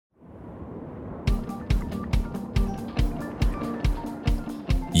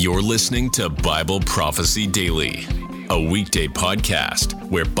You're listening to Bible Prophecy Daily, a weekday podcast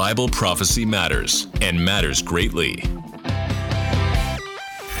where Bible prophecy matters and matters greatly.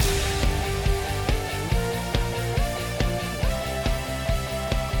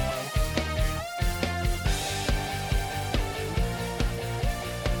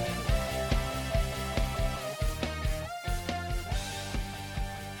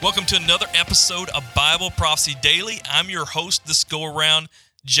 Welcome to another episode of Bible Prophecy Daily. I'm your host this go-around,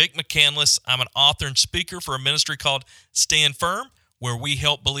 Jake McCandless. I'm an author and speaker for a ministry called Stand Firm, where we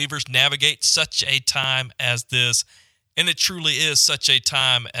help believers navigate such a time as this. And it truly is such a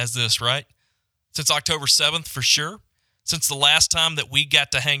time as this, right? Since October 7th, for sure. Since the last time that we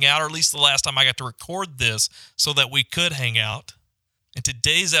got to hang out, or at least the last time I got to record this so that we could hang out. In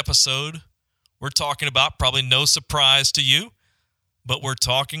today's episode, we're talking about, probably no surprise to you, but we're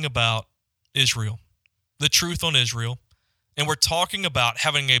talking about Israel, the truth on Israel, and we're talking about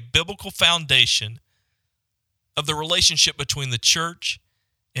having a biblical foundation of the relationship between the church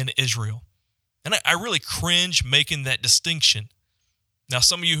and Israel. And I really cringe making that distinction. Now,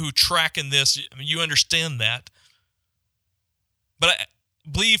 some of you who track in this, you understand that. But I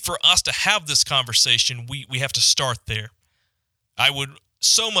believe for us to have this conversation, we have to start there. I would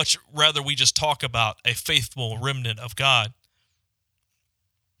so much rather we just talk about a faithful remnant of God.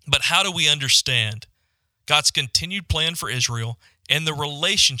 But how do we understand God's continued plan for Israel and the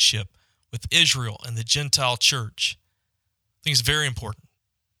relationship with Israel and the Gentile church? I think it's very important.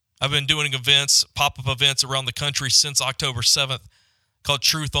 I've been doing events, pop-up events around the country since October 7th called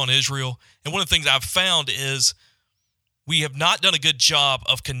Truth on Israel. And one of the things I've found is we have not done a good job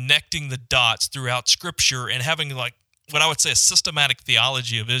of connecting the dots throughout Scripture and having like what I would say a systematic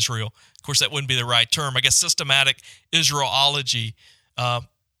theology of Israel. Of course, that wouldn't be the right term. I guess systematic Israelology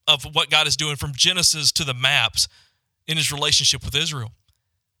of what God is doing from Genesis to the maps in his relationship with Israel.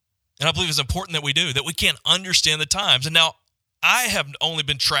 And I believe it's important that we do, that we can't understand the times. And now, I have only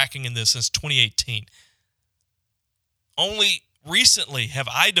been tracking in this since 2018. Only recently have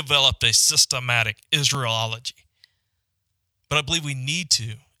I developed a systematic Israelology. But I believe we need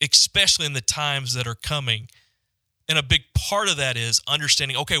to, especially in the times that are coming. And a big part of that is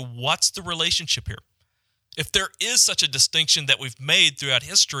understanding, okay, what's the relationship here? If there is such a distinction that we've made throughout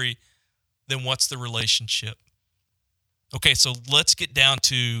history, then what's the relationship? Okay, so let's get down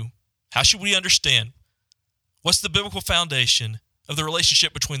to how should we understand? What's the biblical foundation of the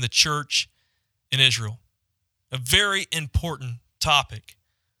relationship between the church and Israel? A very important topic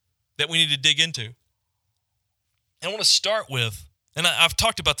that we need to dig into. And I want to start with, and I've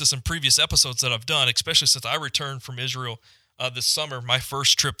talked about this in previous episodes that I've done, especially since I returned from Israel this summer, my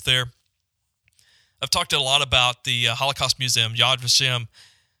first trip there. I've talked a lot about the Holocaust Museum, Yad Vashem,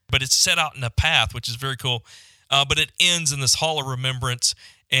 but it's set out in a path, which is very cool. But it ends in this Hall of Remembrance,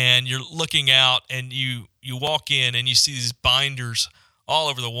 and you're looking out, and you walk in, and you see these binders all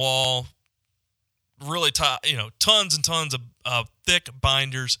over the wall, really, tons and tons of thick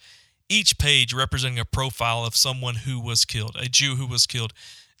binders, each page representing a profile of someone who was killed, a Jew who was killed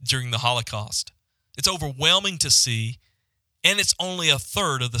during the Holocaust. It's overwhelming to see, and it's only a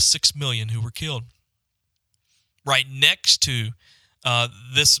third of the 6 million who were killed. Right next to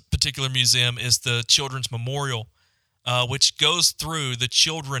this particular museum is the Children's Memorial, which goes through the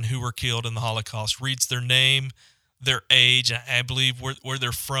children who were killed in the Holocaust, reads their name, their age, and I believe where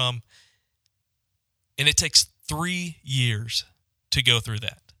they're from. And it takes 3 years to go through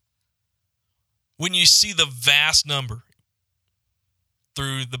that. When you see the vast number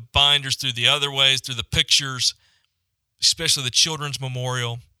through the binders, through the other ways, through the pictures, especially the Children's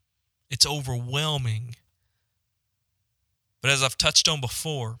Memorial, it's overwhelming. But as I've touched on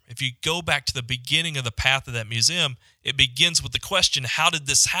before, if you go back to the beginning of the path of that museum, it begins with the question, how did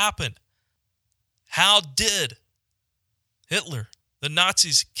this happen? How did Hitler, the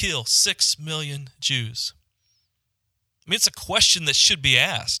Nazis, kill 6 million Jews? I mean, it's a question that should be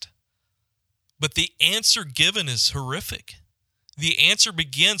asked. But the answer given is horrific. The answer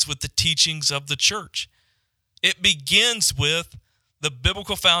begins with the teachings of the church. It begins with the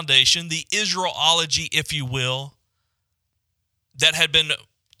biblical foundation, the Israelology, if you will, that had been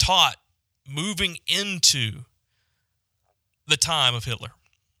taught moving into the time of Hitler.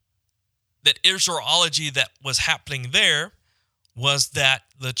 That Israelology that was happening there was that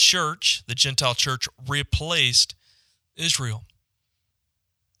the church, the Gentile church, replaced Israel.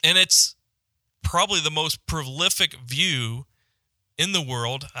 And it's probably the most prolific view in the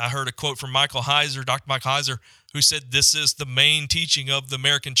world. I heard a quote from Dr. Michael Heiser, who said this is the main teaching of the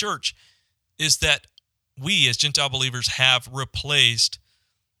American church, is that we as Gentile believers have replaced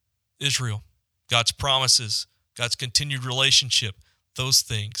Israel, God's promises, God's continued relationship, those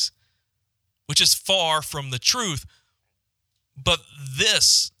things, which is far from the truth. But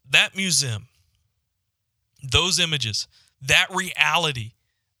that museum, those images, that reality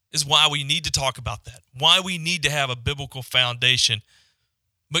is why we need to talk about that, why we need to have a biblical foundation.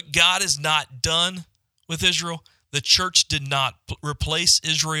 But God is not done with Israel. The church did not replace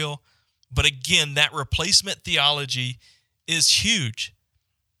Israel. But again, that replacement theology is huge.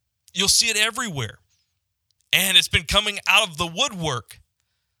 You'll see it everywhere. And it's been coming out of the woodwork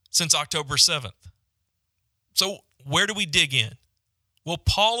since October 7th. So where do we dig in? Well,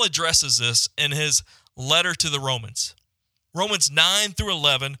 Paul addresses this in his letter to the Romans. Romans 9 through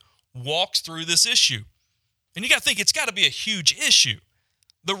 11 walks through this issue. And you got to think it's got to be a huge issue.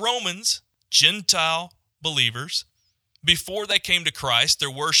 The Romans, Gentile believers, before they came to Christ,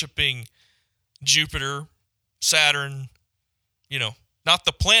 they're worshiping Jupiter, Saturn, not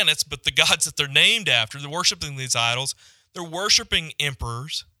the planets, but the gods that they're named after. They're worshiping these idols. They're worshiping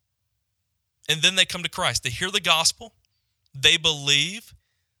emperors. And then they come to Christ. They hear the gospel. They believe.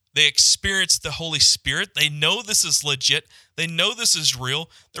 They experience the Holy Spirit. They know this is legit. They know this is real.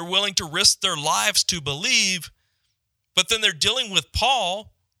 They're willing to risk their lives to believe. But then they're dealing with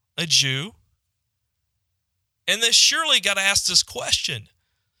Paul, a Jew. And they surely got to ask this question.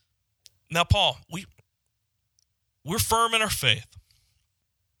 Now, Paul, we're firm in our faith.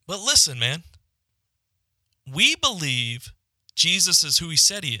 But listen, man, we believe Jesus is who he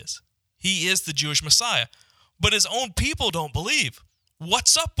said he is. He is the Jewish Messiah. But his own people don't believe.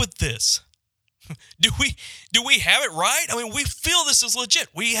 What's up with this? Do we have it right? I mean, we feel this is legit.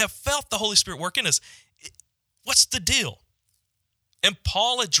 We have felt the Holy Spirit work in us. What's the deal? And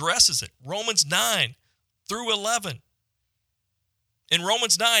Paul addresses it. Romans 9 through 11. In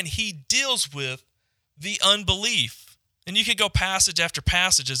Romans 9, he deals with the unbelief. And you could go passage after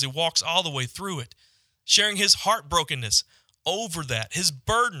passage as he walks all the way through it, sharing his heartbrokenness over that, his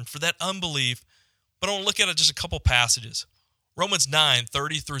burden for that unbelief. But I want to look at just a couple passages. Romans 9,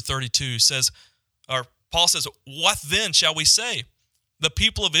 30 through 32 says, or Paul says, "What then shall we say? The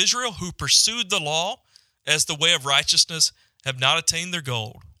people of Israel who pursued the law as the way of righteousness have not attained their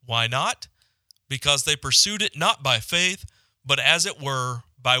goal. Why not? Because they pursued it not by faith, but as it were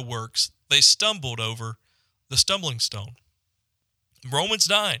by works. They stumbled over the stumbling stone." Romans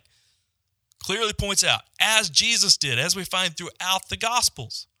 9 clearly points out, as Jesus did, as we find throughout the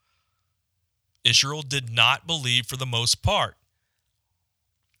Gospels, Israel did not believe for the most part.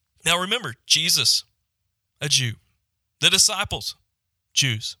 Now remember, Jesus, a Jew. The disciples,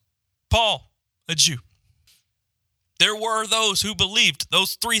 Jews. Paul, a Jew. There were those who believed,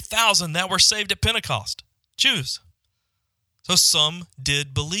 those 3,000 that were saved at Pentecost, Jews. So some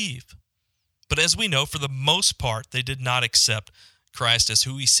did believe. But as we know, for the most part, they did not accept Christ as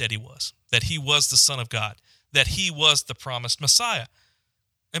who he said he was, that he was the Son of God, that he was the promised Messiah.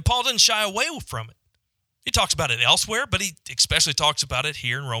 And Paul didn't shy away from it. He talks about it elsewhere, but he especially talks about it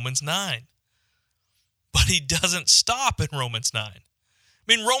here in Romans 9. But he doesn't stop in Romans 9. I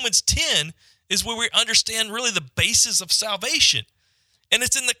mean, Romans 10 is where we understand really the basis of salvation. And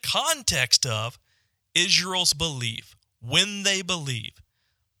it's in the context of Israel's belief, when they believe.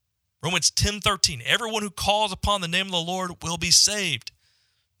 Romans 10:13, everyone who calls upon the name of the Lord will be saved.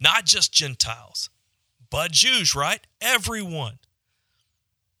 Not just Gentiles, but Jews, right? Everyone.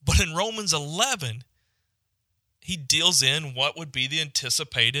 But in Romans 11, he deals in what would be the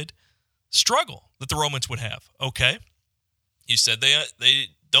anticipated struggle that the Romans would have. Okay, you said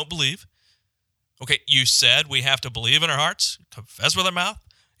they don't believe. Okay, you said we have to believe in our hearts, confess with our mouth.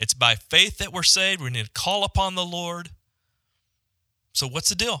 It's by faith that we're saved. We need to call upon the Lord. So what's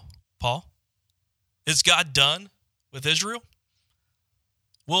the deal, Paul? Is God done with Israel?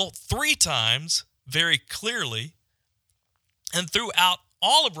 Well, 3 times, very clearly, and throughout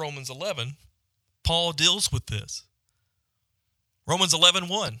all of Romans 11, Paul deals with this. Romans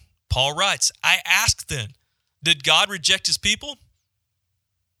 11:1, Paul writes, "I ask then, did God reject his people?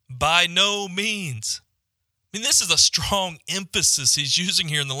 By no means." I mean, this is a strong emphasis he's using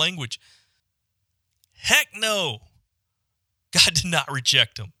here in the language. Heck no. God did not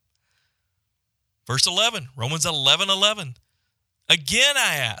reject them. Verse 11, Romans 11:11. "Again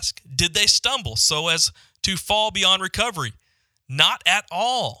I ask, did they stumble so as to fall beyond recovery? Not at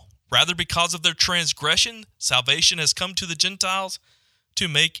all. Rather, because of their transgression, salvation has come to the Gentiles to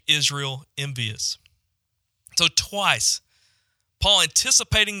make Israel envious." So twice, Paul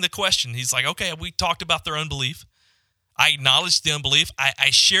anticipating the question, he's like, okay, we talked about their unbelief. I acknowledged the unbelief.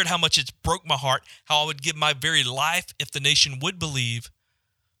 I shared how much it broke my heart, how I would give my very life if the nation would believe.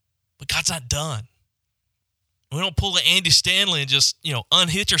 But God's not done. We don't pull the Andy Stanley and just,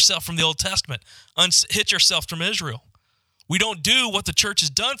 unhitch yourself from the Old Testament, unhitch yourself from Israel. We don't do what the church has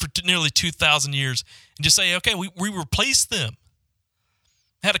done for nearly 2,000 years and just say, okay, we replace them.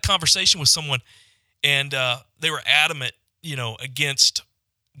 I had a conversation with someone, and they were adamant, against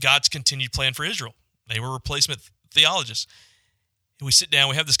God's continued plan for Israel. They were replacement theologists. And we sit down,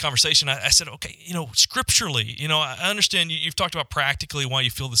 we have this conversation. I said, okay, scripturally, I understand you've talked about practically why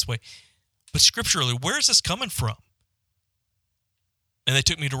you feel this way, but scripturally, where is this coming from? And they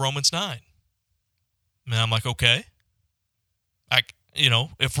took me to Romans 9. And I'm like, okay.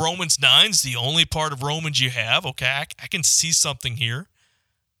 If Romans 9 is the only part of Romans you have, okay, I can see something here.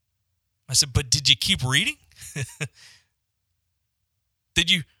 I said, but did you keep reading?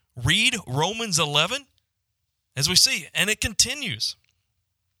 Did you read Romans 11? As we see, and it continues.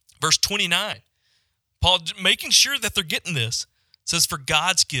 Verse 29, Paul, making sure that they're getting this, says, for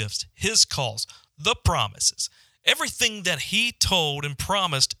God's gifts, his calls, the promises, everything that he told and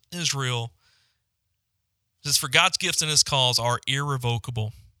promised Israel, says, for God's gifts and his calls are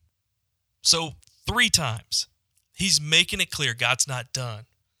irrevocable. So 3 times, he's making it clear God's not done.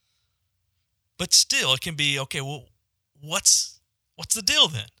 But still, it can be, okay, well, what's the deal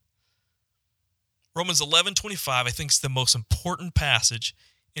then? Romans 11:25, I think, is the most important passage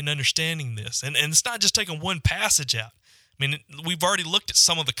in understanding this. And it's not just taking one passage out. I mean, we've already looked at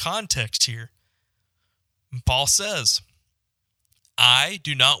some of the context here. And Paul says, I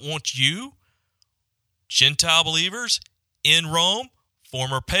do not want you, Gentile believers in Rome,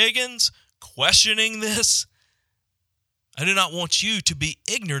 former pagans, questioning this. I do not want you to be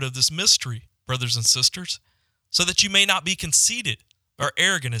ignorant of this mystery, brothers and sisters, so that you may not be conceited or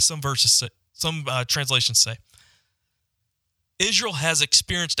arrogant, as some verses say, some translations say. Israel has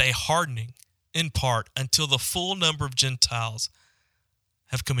experienced a hardening in part until the full number of Gentiles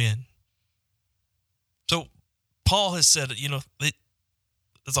have come in. So Paul has said,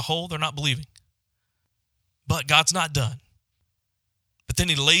 as a whole, they're not believing. But God's not done. But then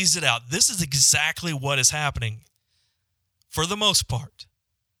he lays it out. This is exactly what is happening. For the most part,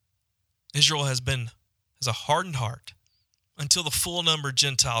 Israel has a hardened heart until the full number of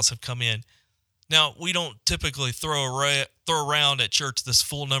Gentiles have come in. Now, we don't typically throw around at church this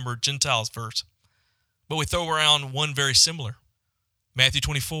full number of Gentiles verse, but we throw around one very similar. Matthew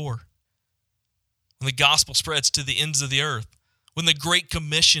 24. When the gospel spreads to the ends of the earth, when the Great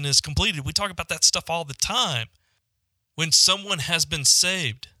Commission is completed, we talk about that stuff all the time. When someone has been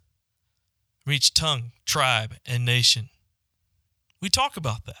saved from each tongue, tribe, and nation, we talk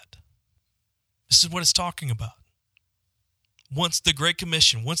about that. This is what it's talking about. Once the Great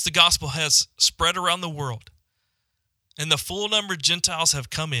Commission, once the gospel has spread around the world, and the full number of Gentiles have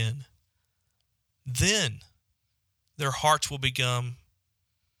come in, then their hearts will begin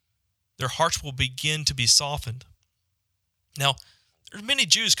to be softened. Now, there's many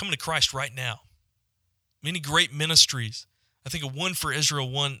Jews coming to Christ right now. Many great ministries. I think of One for Israel,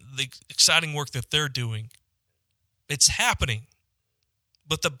 the exciting work that they're doing. It's happening.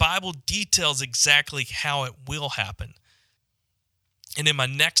 But the Bible details exactly how it will happen. And in my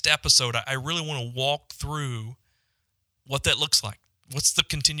next episode, I really want to walk through what that looks like. What's the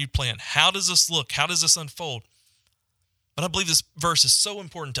continued plan? How does this look? How does this unfold? But I believe this verse is so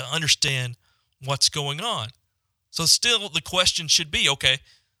important to understand what's going on. So still the question should be, okay,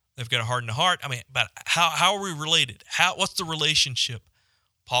 they've got a hardened heart. But how are we related? What's the relationship?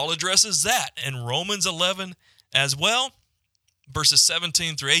 Paul addresses that in Romans 11 as well, verses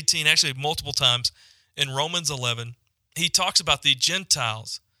 17 through 18, actually multiple times in Romans 11. He talks about the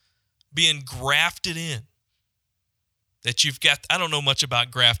Gentiles being grafted in. That you've got, I don't know much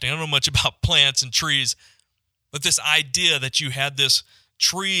about grafting. I don't know much about plants and trees. But this idea that you had this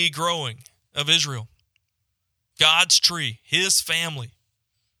tree growing of Israel. God's tree, his family.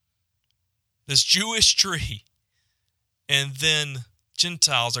 This Jewish tree. And then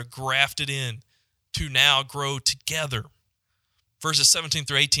Gentiles are grafted in to now grow together. Verses 17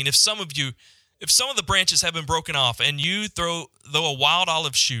 through 18. If some of the branches have been broken off, and you, though a wild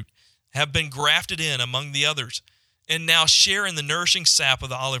olive shoot, have been grafted in among the others, and now share in the nourishing sap of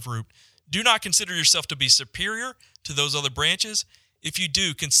the olive root, do not consider yourself to be superior to those other branches. If you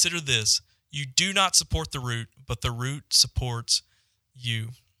do, consider this: you do not support the root, but the root supports you.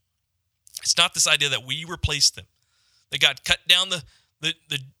 It's not this idea that we replace them. They got cut down the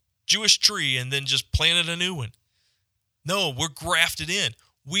Jewish tree and then just planted a new one. No, we're grafted in.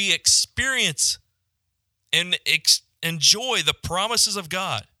 We experience and enjoy the promises of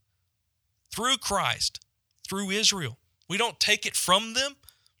God through Christ, through Israel. We don't take it from them.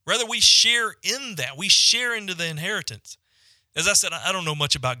 Rather, we share in that. We share into the inheritance. As I said, I don't know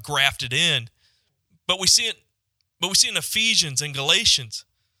much about grafted in, but we see it in Ephesians and Galatians,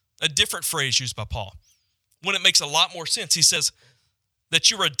 a different phrase used by Paul. when it makes a lot more sense. He says that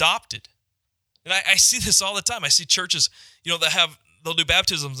you're adopted. And I see this all the time. I see churches, they'll do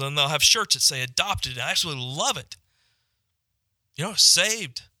baptisms and they'll have shirts that say adopted. I absolutely love it.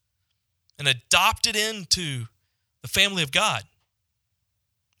 Saved and adopted into the family of God.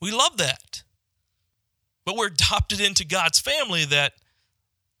 We love that. But we're adopted into God's family that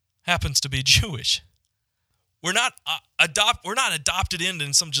happens to be Jewish. We're not adopted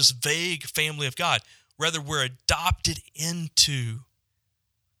in some just vague family of God. Rather, we're adopted into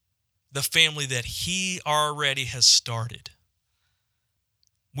the family that He already has started.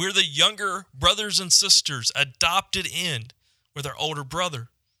 We're the younger brothers and sisters adopted in with our older brother.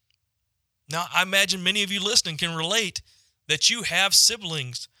 Now, I imagine many of you listening can relate that you have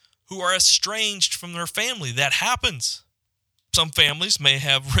siblings who are estranged from their family. That happens. Some families may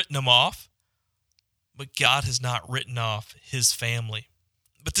have written them off, but God has not written off His family.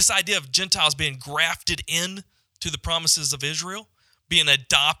 But this idea of Gentiles being grafted in to the promises of Israel, being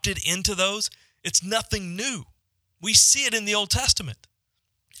adopted into those, it's nothing new. We see it in the Old Testament.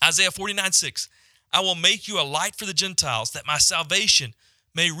 Isaiah 49:6, I will make you a light for the Gentiles, that my salvation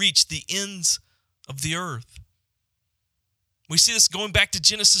may reach the ends of the earth. We see this going back to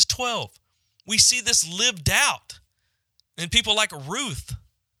Genesis 12. We see this lived out in people like Ruth,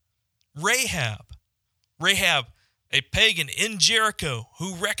 Rahab, a pagan in Jericho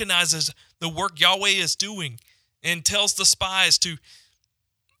who recognizes the work Yahweh is doing and tells the spies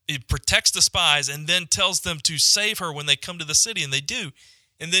it protects the spies and then tells them to save her when they come to the city, and they do.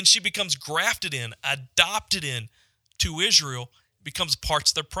 And then she becomes grafted in, adopted in to Israel, becomes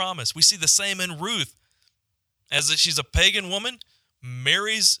parts of their promise. We see the same in Ruth. As she's a pagan woman,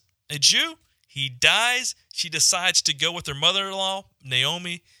 marries a Jew, he dies, she decides to go with her mother-in-law,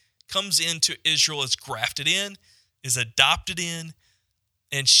 Naomi, comes into Israel, is grafted in, is adopted in,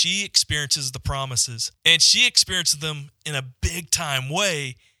 and she experiences the promises. And she experiences them in a big-time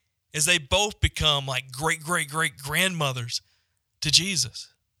way as they both become like great-great-great-grandmothers to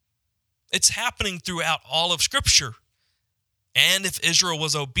Jesus. It's happening throughout all of Scripture. And if Israel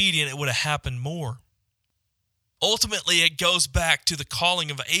was obedient, it would have happened more. Ultimately, it goes back to the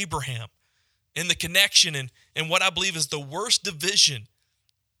calling of Abraham and the connection and what I believe is the worst division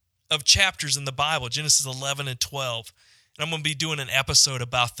of chapters in the Bible, Genesis 11 and 12. And I'm going to be doing an episode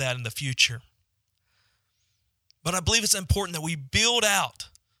about that in the future. But I believe it's important that we build out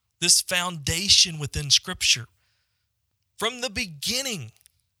this foundation within Scripture. From the beginning,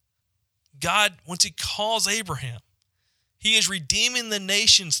 God, once He calls Abraham, He is redeeming the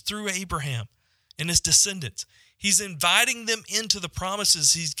nations through Abraham and his descendants. He's inviting them into the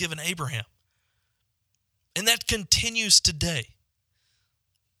promises He's given Abraham. And that continues today.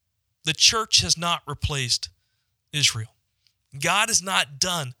 The church has not replaced Israel. God is not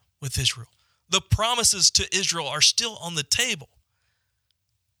done with Israel. The promises to Israel are still on the table.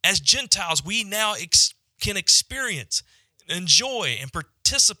 As Gentiles, we now can experience, enjoy, and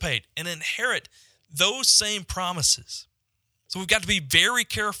participate and inherit those same promises. So we've got to be very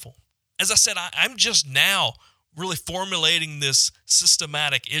careful. As I said, I'm just now really formulating this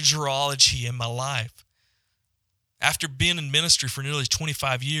systematic Israelology in my life. After being in ministry for nearly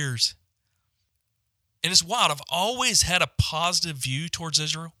 25 years. And it's wild. I've always had a positive view towards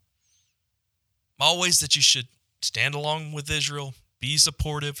Israel. Always that you should stand along with Israel, be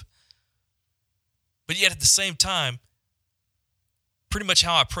supportive. But yet at the same time, pretty much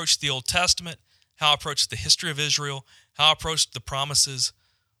how I approached the Old Testament, how I approached the history of Israel, how I approached the promises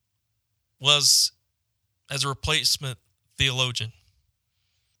was as a replacement theologian.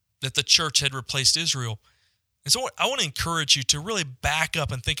 That the church had replaced Israel. And so I want to encourage you to really back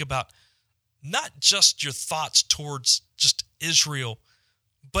up and think about not just your thoughts towards just Israel,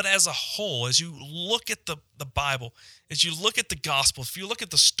 but as a whole, as you look at the Bible, as you look at the gospel, if you look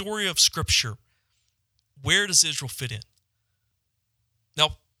at the story of Scripture, where does Israel fit in?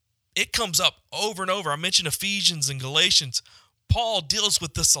 Now, it comes up over and over. I mentioned Ephesians and Galatians. Paul deals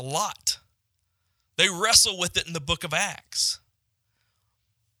with this a lot. They wrestle with it in the book of Acts.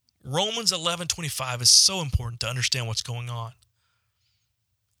 Romans 11:25 is so important to understand what's going on.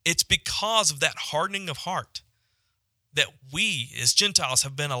 It's because of that hardening of heart that we, as Gentiles,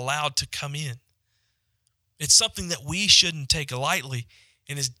 have been allowed to come in. It's something that we shouldn't take lightly,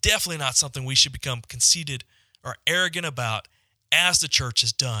 and is definitely not something we should become conceited or arrogant about, as the church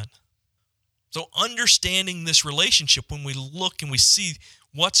has done. So understanding this relationship, when we look and we see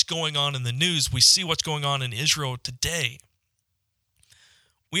what's going on in the news, we see what's going on in Israel today,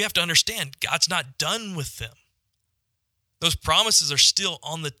 we have to understand God's not done with them. Those promises are still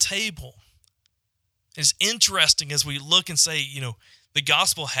on the table. It's interesting as we look and say, the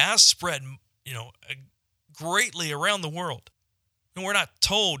gospel has spread, greatly around the world. And we're not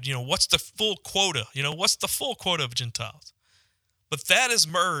told, what's the full quota? What's the full quota of Gentiles? But that is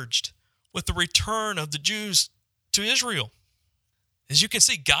merged with the return of the Jews to Israel. As you can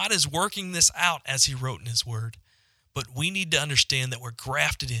see, God is working this out as he wrote in his word. But we need to understand that we're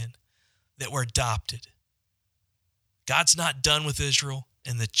grafted in, that we're adopted. God's not done with Israel,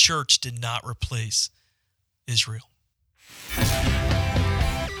 and the church did not replace Israel.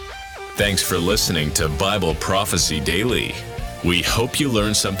 Thanks for listening to Bible Prophecy Daily. We hope you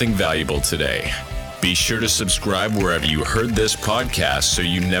learned something valuable today. Be sure to subscribe wherever you heard this podcast so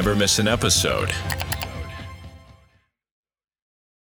you never miss an episode.